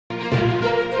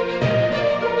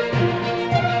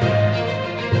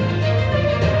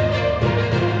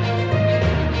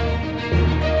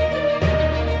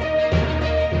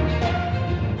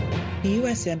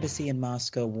U.S. Embassy in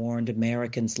Moscow warned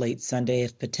Americans late Sunday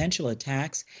of potential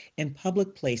attacks in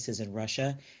public places in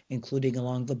Russia, including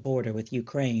along the border with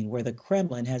Ukraine, where the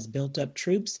Kremlin has built up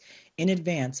troops in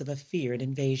advance of a feared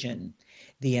invasion.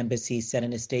 The embassy said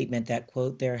in a statement that,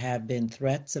 quote, there have been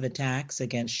threats of attacks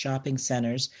against shopping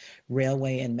centers,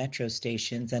 railway and metro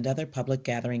stations, and other public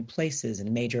gathering places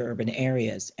in major urban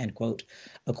areas, end quote,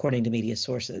 according to media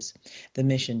sources. The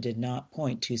mission did not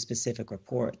point to specific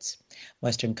reports.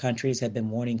 Western countries have been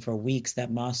warning for weeks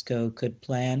that Moscow could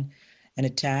plan an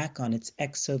attack on its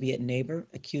ex-Soviet neighbor,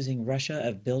 accusing Russia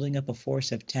of building up a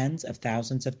force of tens of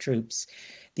thousands of troops.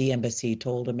 The embassy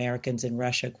told Americans in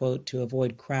Russia, quote, to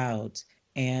avoid crowds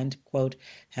and, quote,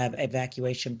 have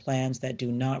evacuation plans that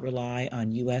do not rely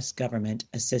on U.S. government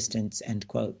assistance, end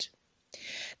quote.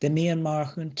 The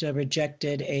Myanmar junta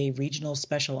rejected a regional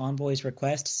special envoy's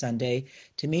request Sunday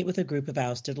to meet with a group of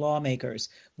ousted lawmakers,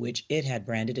 which it had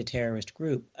branded a terrorist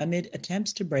group, amid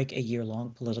attempts to break a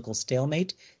year-long political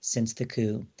stalemate since the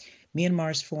coup.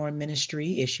 Myanmar's foreign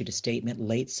ministry issued a statement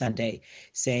late Sunday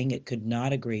saying it could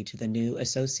not agree to the new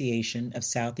Association of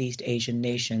Southeast Asian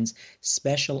Nations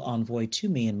special envoy to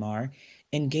Myanmar,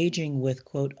 engaging with,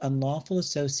 quote, unlawful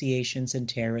associations and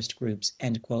terrorist groups,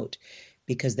 end quote,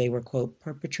 because they were, quote,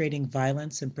 perpetrating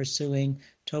violence and pursuing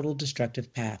total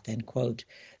destructive path, end quote.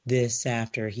 This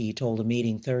after he told a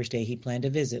meeting Thursday he planned to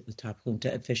visit with top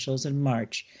junta officials in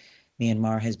March.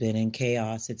 Myanmar has been in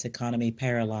chaos, its economy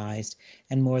paralyzed,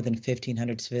 and more than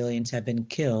 1,500 civilians have been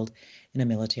killed in a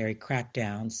military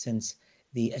crackdown since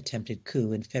the attempted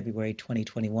coup in February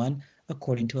 2021,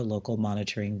 according to a local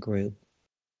monitoring group.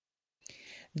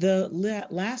 The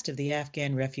last of the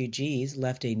Afghan refugees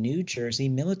left a New Jersey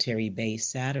military base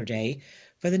Saturday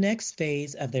for the next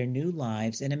phase of their new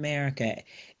lives in America.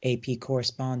 AP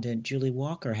correspondent Julie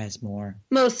Walker has more.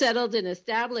 Most settled in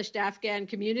established Afghan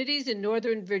communities in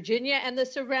Northern Virginia and the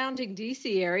surrounding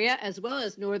D.C. area, as well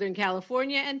as Northern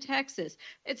California and Texas.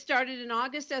 It started in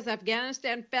August as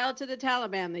Afghanistan fell to the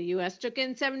Taliban. The U.S. took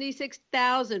in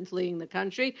 76,000 fleeing the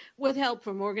country with help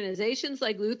from organizations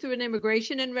like Lutheran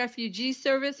Immigration and Refugee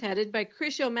Service, headed by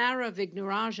Krisho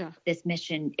Vignaraja. This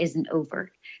mission isn't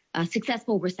over.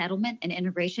 Successful resettlement and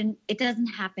integration, it doesn't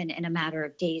happen in a matter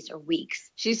of days or weeks.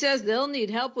 She says they'll need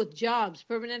help with jobs,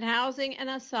 permanent housing, and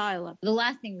asylum. The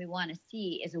last thing we want to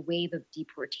see is a wave of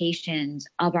deportations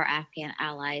of our Afghan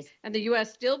allies. And the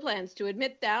U.S. still plans to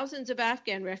admit thousands of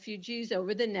Afghan refugees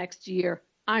over the next year.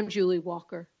 I'm Julie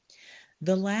Walker.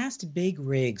 The last big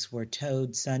rigs were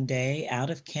towed Sunday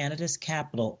out of Canada's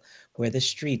capital, where the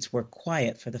streets were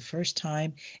quiet for the first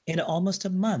time in almost a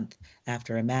month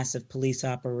after a massive police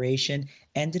operation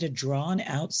ended a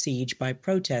drawn-out siege by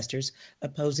protesters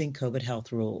opposing COVID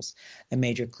health rules. A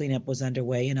major cleanup was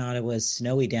underway in Ottawa's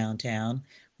snowy downtown,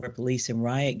 where police in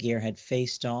riot gear had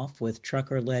faced off with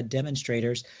trucker-led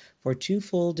demonstrators for 2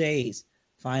 full days,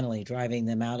 finally driving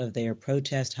them out of their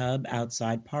protest hub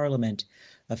outside Parliament.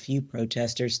 A few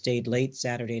protesters stayed late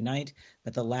Saturday night,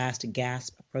 but the last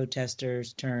gasp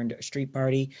protesters turned street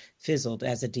party fizzled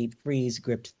as a deep freeze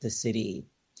gripped the city.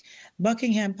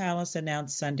 Buckingham Palace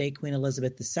announced Sunday Queen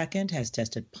Elizabeth II has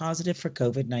tested positive for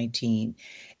COVID-19.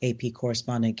 AP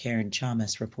correspondent Karen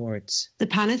Chamas reports. The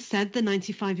palace said the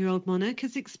 95-year-old monarch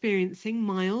is experiencing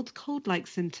mild cold-like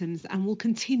symptoms and will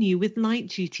continue with light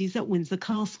duties at Windsor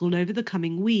Castle over the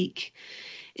coming week.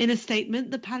 In a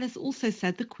statement, the palace also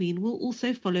said the Queen will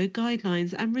also follow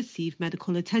guidelines and receive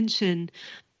medical attention.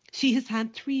 She has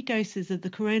had 3 doses of the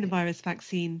coronavirus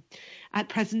vaccine. At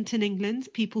present in England,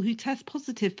 people who test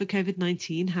positive for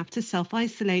COVID-19 have to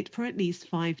self-isolate for at least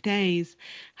 5 days.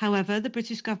 However, the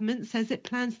British government says it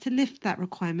plans to lift that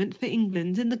requirement for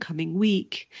England in the coming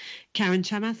week. Karen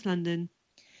Chamas, London.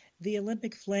 The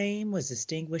Olympic flame was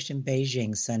extinguished in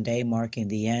Beijing Sunday, marking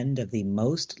the end of the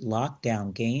most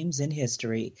lockdown games in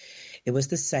history. It was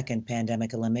the second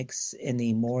pandemic Olympics in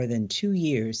the more than 2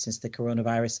 years since the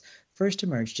coronavirus first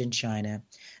emerged in China.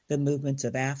 The movements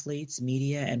of athletes,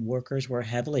 media, and workers were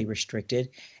heavily restricted,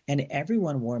 and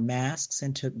everyone wore masks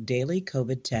and took daily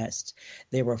COVID tests.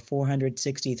 There were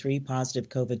 463 positive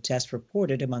COVID tests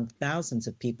reported among thousands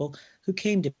of people who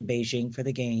came to Beijing for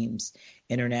the Games.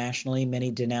 Internationally, many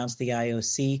denounced the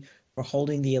IOC for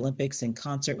holding the Olympics in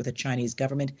concert with the Chinese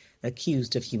government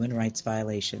accused of human rights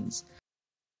violations.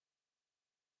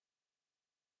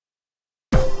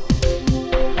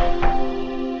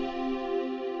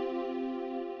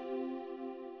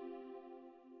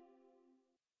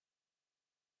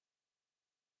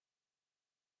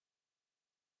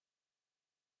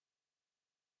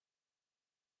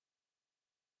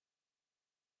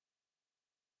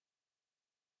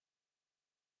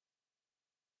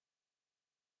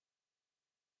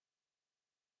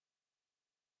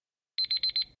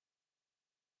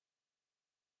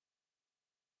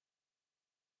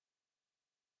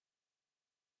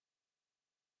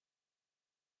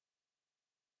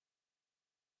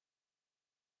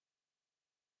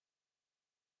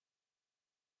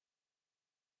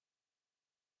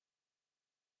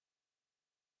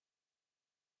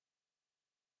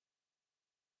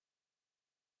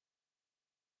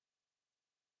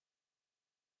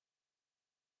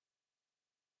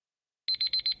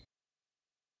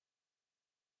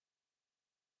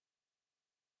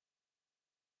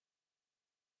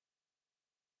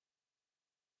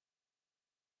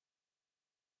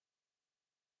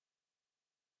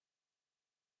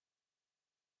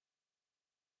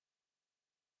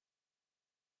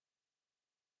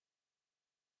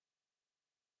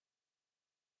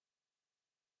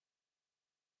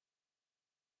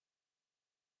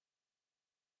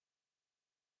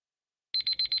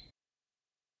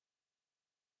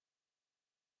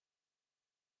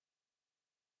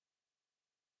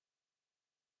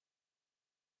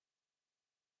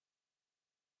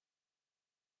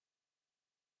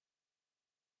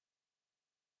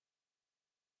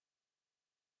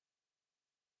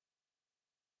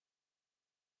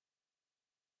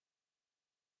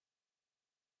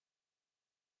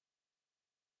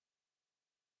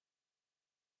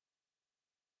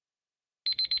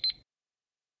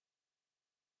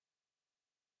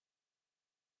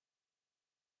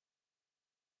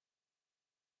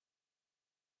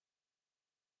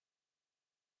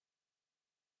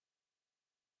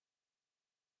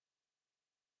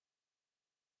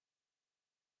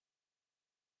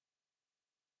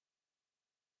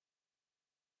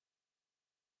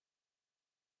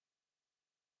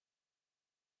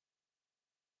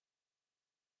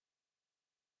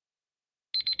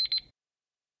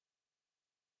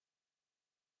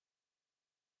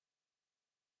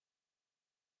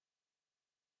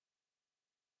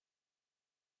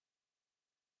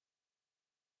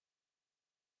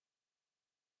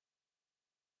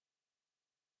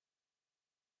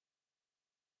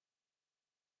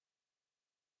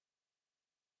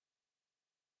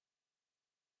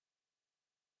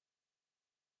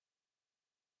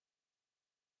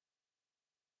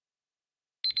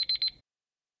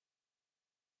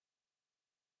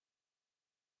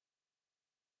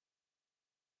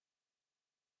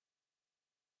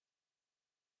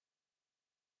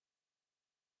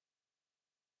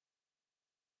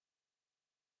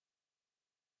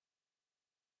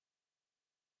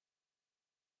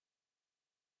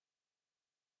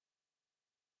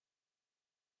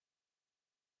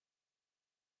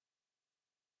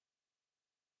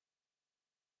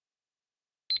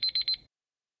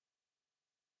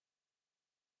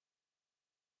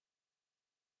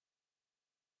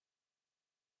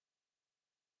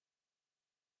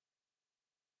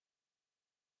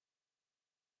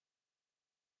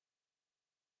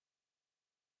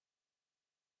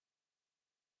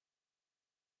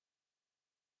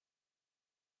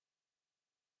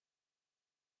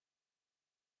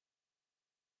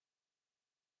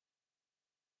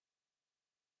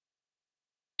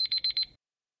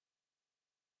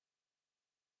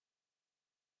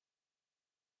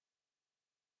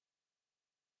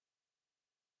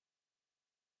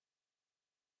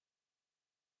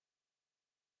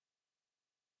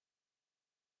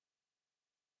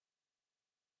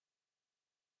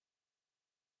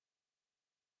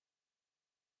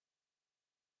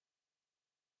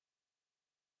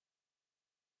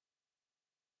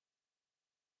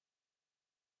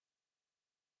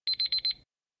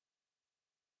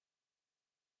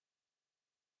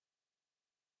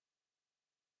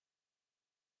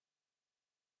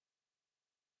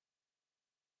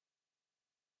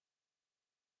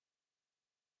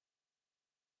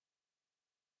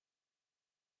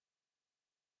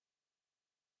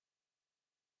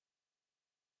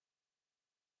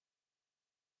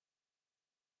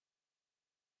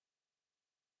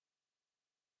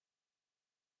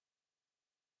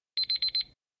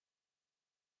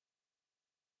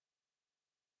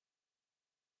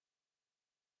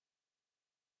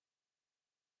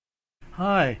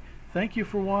 Hi, thank you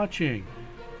for watching.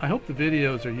 I hope the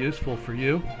videos are useful for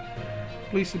you.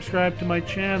 Please subscribe to my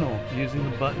channel using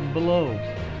the button below.